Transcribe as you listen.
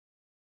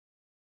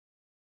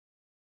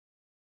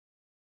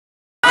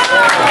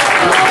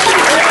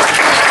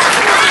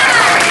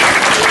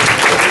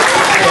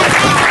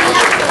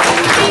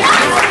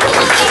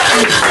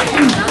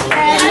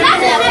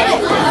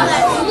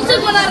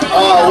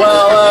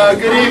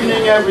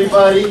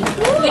everybody.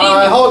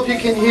 I hope you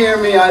can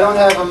hear me. I don't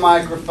have a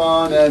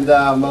microphone, and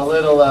I'm a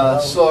little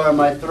sore in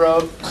my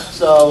throat.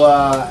 So,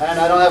 and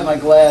I don't have my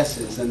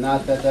glasses, and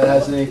not that that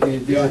has anything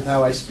to do with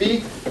how I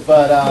speak,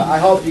 but I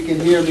hope you can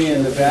hear me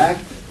in the back.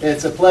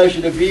 It's a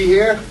pleasure to be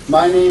here.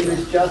 My name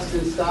is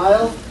Justin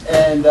Stile,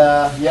 and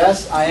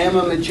yes, I am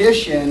a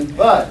magician,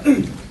 but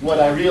what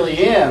I really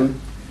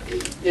am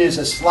is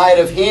a sleight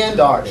of hand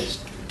artist.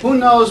 Who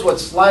knows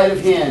what sleight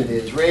of hand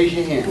is? Raise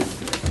your hand.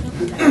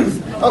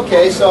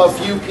 Okay, so a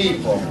few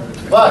people.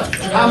 But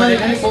how many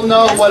people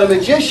know what a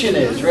magician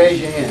is?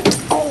 Raise your hand.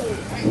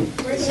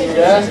 See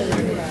that?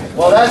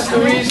 Well, that's the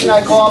reason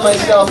I call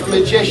myself a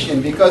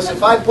magician, because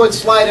if I put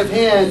sleight of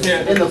hand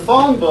in the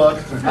phone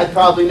book, I'd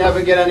probably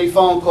never get any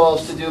phone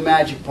calls to do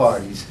magic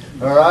parties.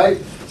 All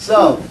right?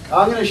 So,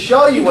 I'm going to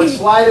show you what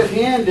sleight of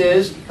hand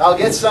is. I'll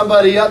get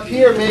somebody up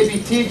here, maybe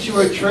teach you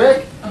a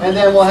trick, and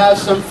then we'll have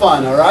some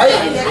fun, all right?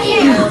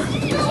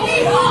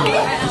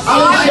 I'm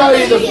going to show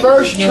you the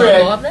first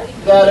trick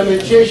that a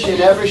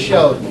magician ever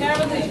showed me.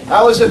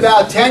 I was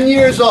about 10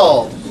 years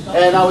old,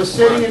 and I was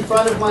sitting in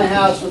front of my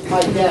house with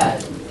my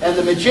dad, and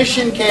the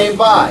magician came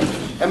by.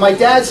 And my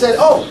dad said,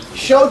 "Oh,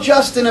 show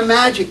Justin a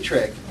magic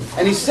trick."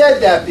 And he said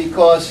that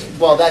because,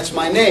 well, that's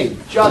my name,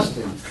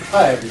 Justin.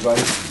 Hi,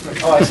 everybody.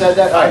 Oh, I said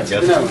that? All right,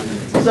 no.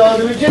 So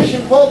the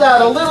magician pulled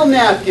out a little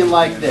napkin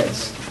like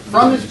this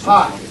from his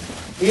pocket.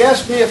 He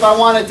asked me if I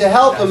wanted to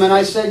help him, and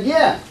I said,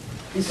 yeah.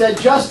 He said,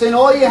 "Justin,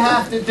 all you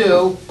have to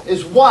do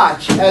is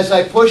watch as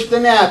I push the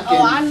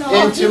napkin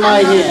into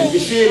my hand." You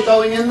see it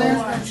going in there?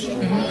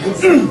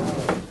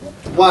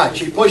 Watch.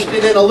 He pushed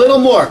it in a little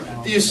more.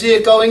 Do you see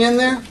it going in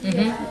there?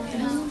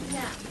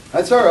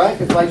 That's all right.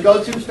 If I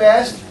go too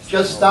fast,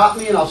 just stop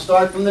me and I'll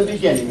start from the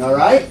beginning, all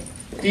right?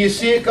 Do you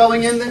see it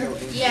going in there?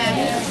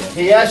 Yeah.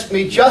 He asked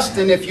me,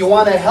 "Justin, if you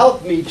want to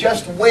help me,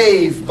 just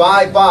wave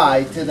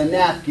bye-bye to the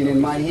napkin in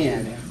my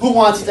hand. Who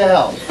wants to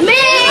help?" Me!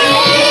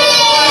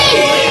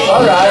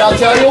 All right, I'll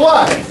tell you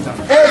what.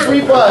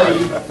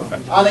 Everybody,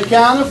 on the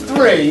count of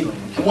 3,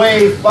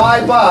 wave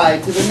bye-bye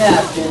to the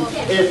napkin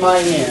in my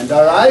hand,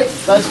 all right?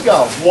 Let's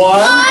go.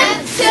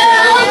 1, 2,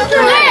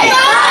 3!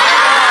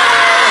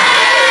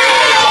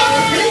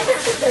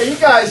 Hey, you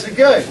guys are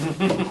good.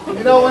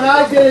 You know, when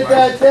I did it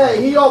that day,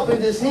 he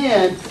opened his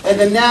hand and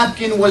the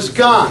napkin was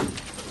gone.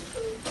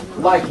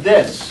 Like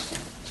this.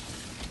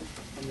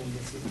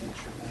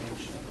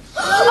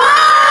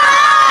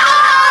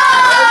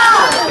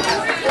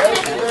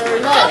 Very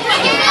nice.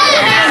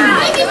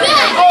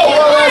 Oh,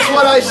 well, that's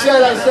what I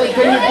said. I said,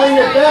 "Can you bring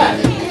it back?"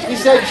 He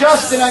said,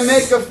 "Justin, I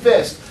make a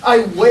fist. I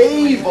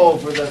wave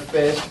over the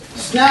fist,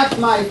 snap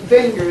my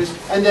fingers,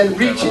 and then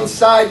reach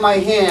inside my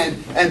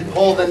hand and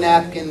pull the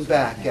napkin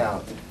back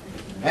out."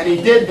 And he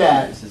did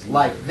that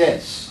like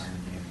this.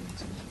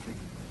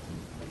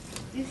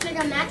 You think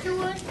a napkin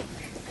would?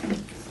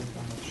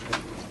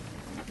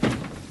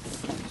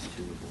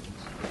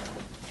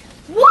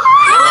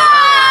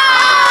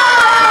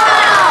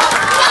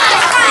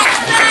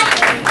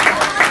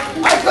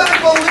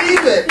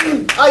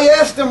 I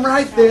asked him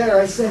right there,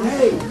 I said,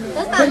 "Hey,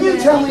 can you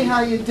tell me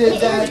how you did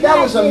that? That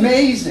was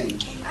amazing."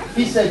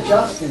 He said,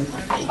 "Justin,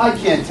 I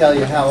can't tell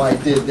you how I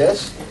did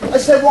this." I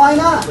said, "Why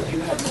not?"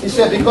 He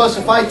said, "Because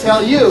if I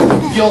tell you,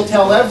 you'll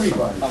tell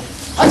everybody."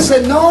 I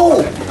said,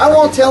 "No, I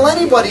won't tell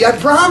anybody, I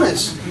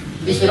promise."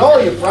 He said, "Oh,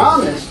 you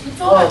promise?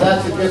 Well,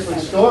 that's a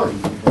different story.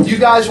 Do you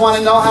guys want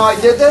to know how I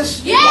did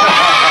this?" Yeah!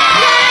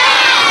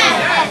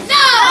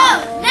 No!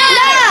 No!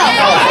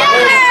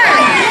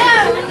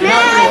 You're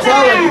not going to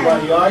tell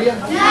anybody, are you? No!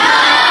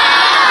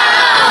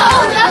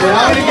 Then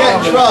I'm going to get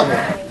in trouble.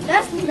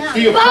 Do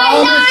you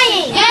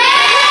promise? Yeah!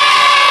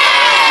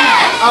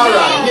 All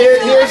right,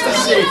 here's the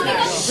secret.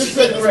 This is a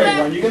great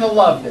one. You're going to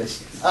love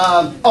this.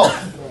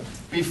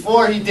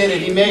 Before he did it,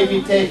 he made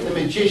me take the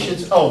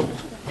magician's oath.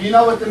 Do you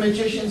know what the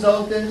magician's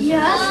oath is?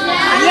 Yes.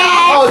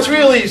 Oh, it's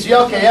real easy.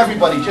 Okay,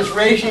 everybody, just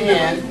raise your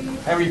hand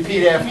and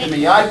repeat after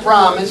me. I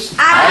promise.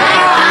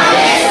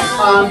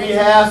 On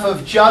behalf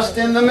of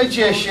Justin the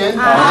Magician.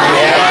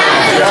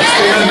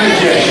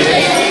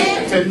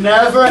 To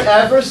never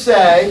ever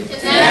say.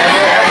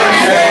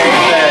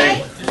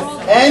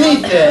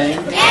 Anything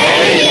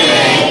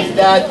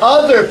that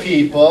other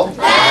people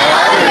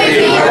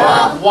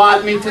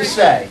want me to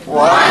say.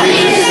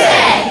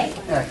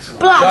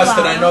 Excellent.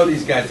 Justin, I know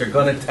these guys are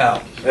going to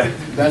tell.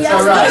 That's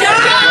all right.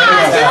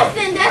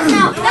 Justin, that's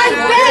not.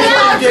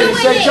 He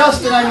said,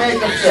 "Justin, I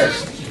make a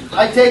fist.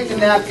 I take the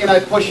napkin, I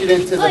push it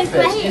into the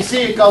fist. You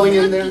see it going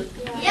in there?"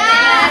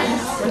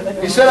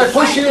 Yes. He said, "I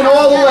push it in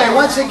all the way.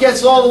 Once it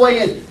gets all the way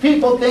in,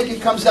 people think it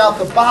comes out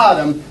the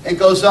bottom and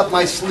goes up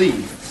my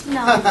sleeve."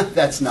 No.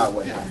 That's not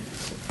what happened.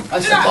 I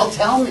said, "Well,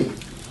 tell me."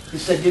 He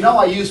said, "You know,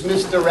 I use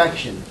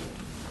misdirection."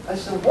 I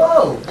said,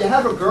 "Whoa, you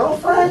have a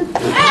girlfriend?"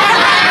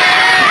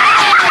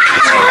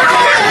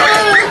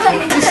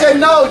 He said,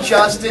 "No,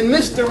 Justin,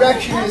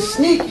 misdirection is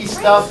sneaky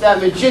stuff that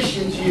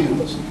magicians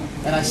use."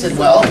 And I said,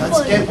 "Well,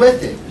 let's get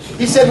with it."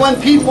 He said, "When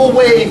people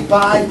wave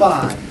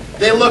bye-bye,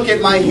 they look at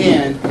my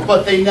hand,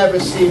 but they never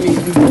see me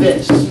do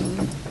this."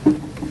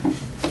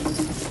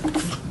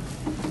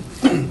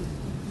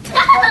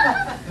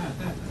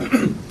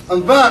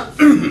 And then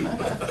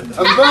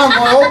when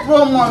I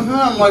open my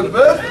hand like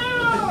this,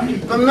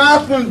 the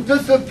napkin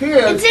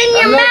disappears. It's in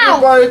your and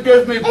mouth. Everybody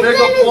gives me big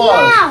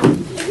applause.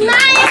 It's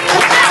not in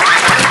his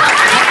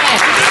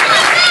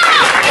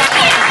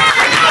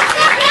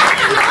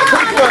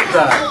What's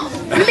that?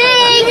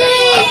 Maybe.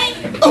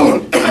 It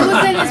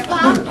was in his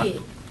pocket.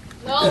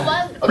 No, it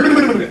wasn't.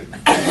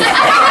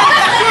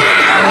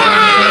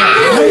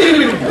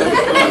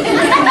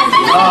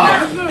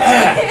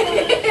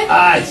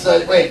 Alright,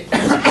 so wait.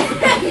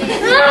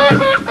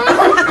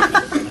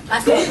 I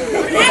said it.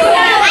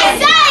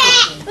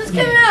 Let's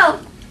get it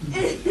out.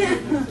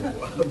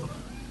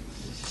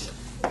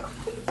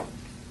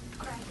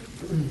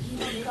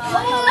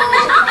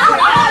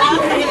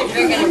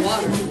 Drink any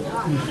water.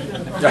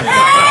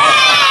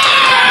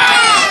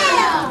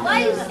 Why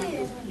are you saying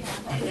it?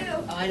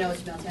 Oh, I know what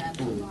smells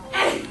happening.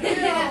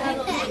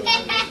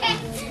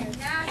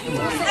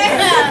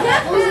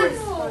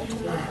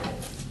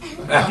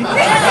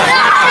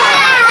 Yeah.